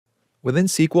Within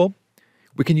SQL,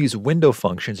 we can use window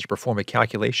functions to perform a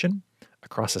calculation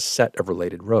across a set of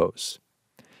related rows.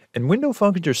 And window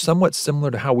functions are somewhat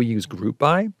similar to how we use group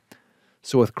by.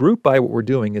 So with group by, what we're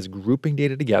doing is grouping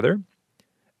data together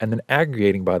and then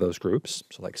aggregating by those groups,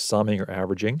 so like summing or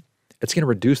averaging. It's going to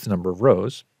reduce the number of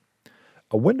rows.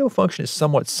 A window function is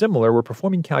somewhat similar. We're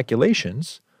performing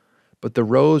calculations, but the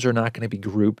rows are not going to be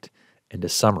grouped into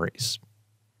summaries.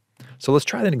 So let's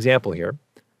try an example here.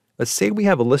 Let's say we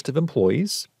have a list of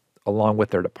employees along with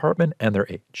their department and their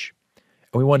age.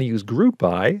 And we want to use group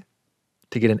by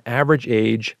to get an average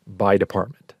age by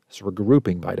department. So we're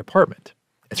grouping by department.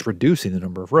 It's reducing the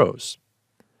number of rows.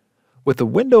 With the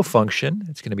window function,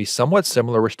 it's going to be somewhat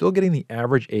similar. We're still getting the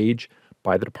average age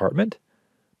by the department.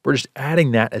 We're just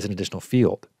adding that as an additional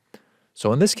field.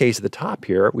 So in this case, at the top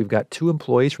here, we've got 2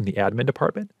 employees from the admin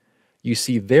department. You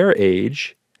see their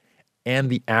age and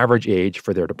the average age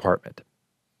for their department.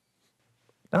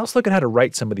 Now let's look at how to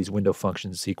write some of these window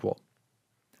functions in SQL.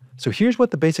 So here's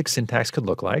what the basic syntax could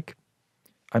look like.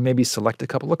 I maybe select a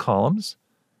couple of columns,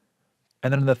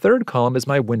 and then in the third column is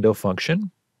my window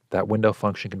function. That window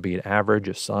function can be an average,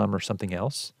 a sum, or something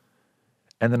else.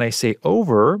 And then I say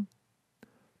over,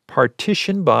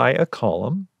 partition by a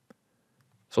column.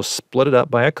 So split it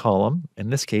up by a column. In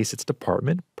this case, it's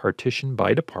department, partition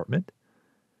by department.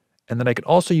 And then I could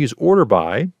also use order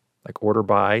by, like order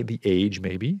by the age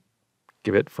maybe.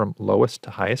 Give it from lowest to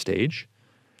highest age.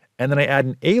 And then I add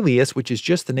an alias, which is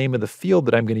just the name of the field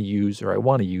that I'm going to use or I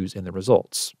want to use in the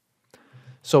results.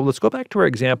 So let's go back to our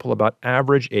example about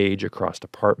average age across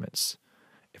departments.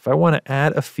 If I want to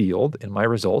add a field in my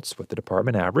results with the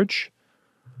department average,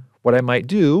 what I might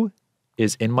do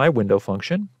is in my window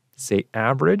function, say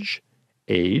average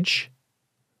age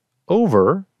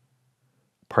over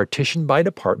partition by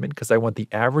department, because I want the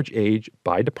average age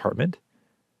by department,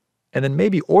 and then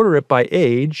maybe order it by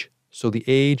age, so the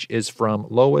age is from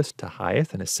lowest to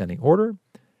highest in ascending order,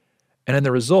 and in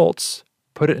the results,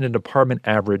 put it in a department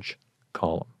average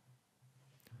column.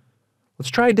 Let's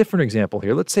try a different example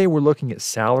here. Let's say we're looking at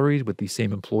salaries with these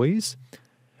same employees,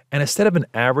 and instead of an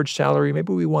average salary,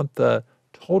 maybe we want the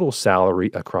total salary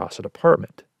across a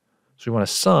department. So we want a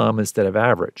sum instead of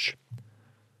average.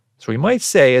 So we might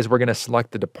say, as we're going to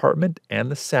select the department and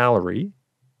the salary,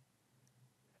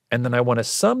 and then I want to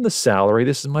sum the salary,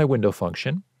 this is my window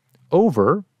function,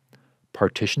 over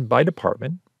partition by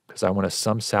department, because I want to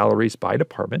sum salaries by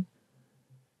department.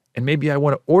 And maybe I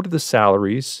want to order the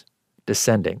salaries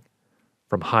descending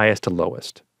from highest to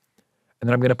lowest. And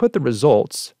then I'm going to put the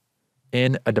results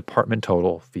in a department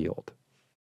total field.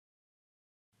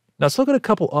 Now let's look at a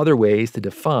couple other ways to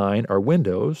define our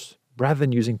windows rather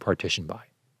than using partition by.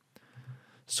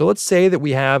 So let's say that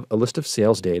we have a list of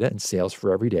sales data and sales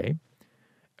for every day.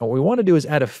 And what we want to do is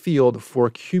add a field for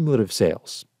cumulative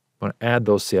sales. We want to add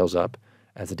those sales up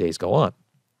as the days go on.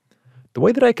 The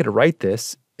way that I could write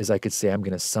this is I could say I'm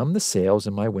going to sum the sales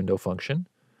in my window function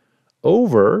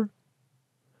over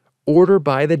order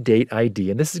by the date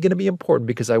ID. And this is going to be important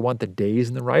because I want the days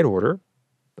in the right order,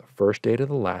 the first day to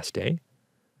the last day.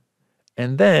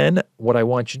 And then what I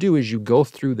want you to do is you go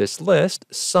through this list,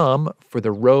 sum for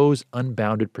the rows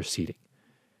unbounded preceding.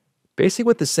 Basically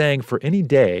what this is saying, for any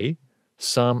day,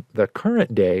 sum the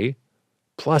current day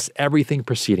plus everything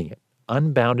preceding it,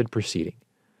 unbounded preceding.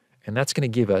 And that's going to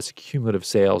give us cumulative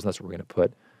sales, and that's what we're going to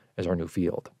put as our new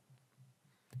field.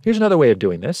 Here's another way of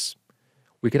doing this.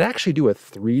 We could actually do a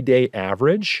 3-day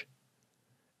average.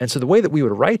 And so the way that we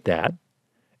would write that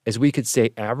is we could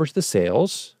say average the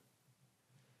sales,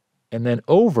 and then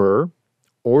over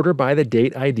order by the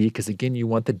date ID, because again, you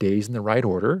want the days in the right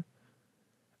order.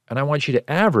 And I want you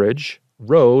to average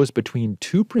rows between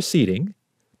the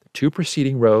two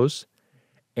preceding rows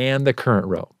and the current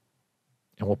row.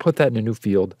 And we'll put that in a new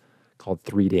field called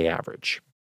 3-day average.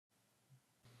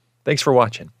 Thanks for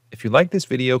watching. If you like this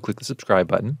video, click the subscribe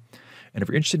button. And if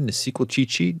you're interested in a SQL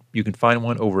cheat sheet, you can find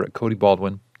one over at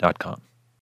codybaldwin.com.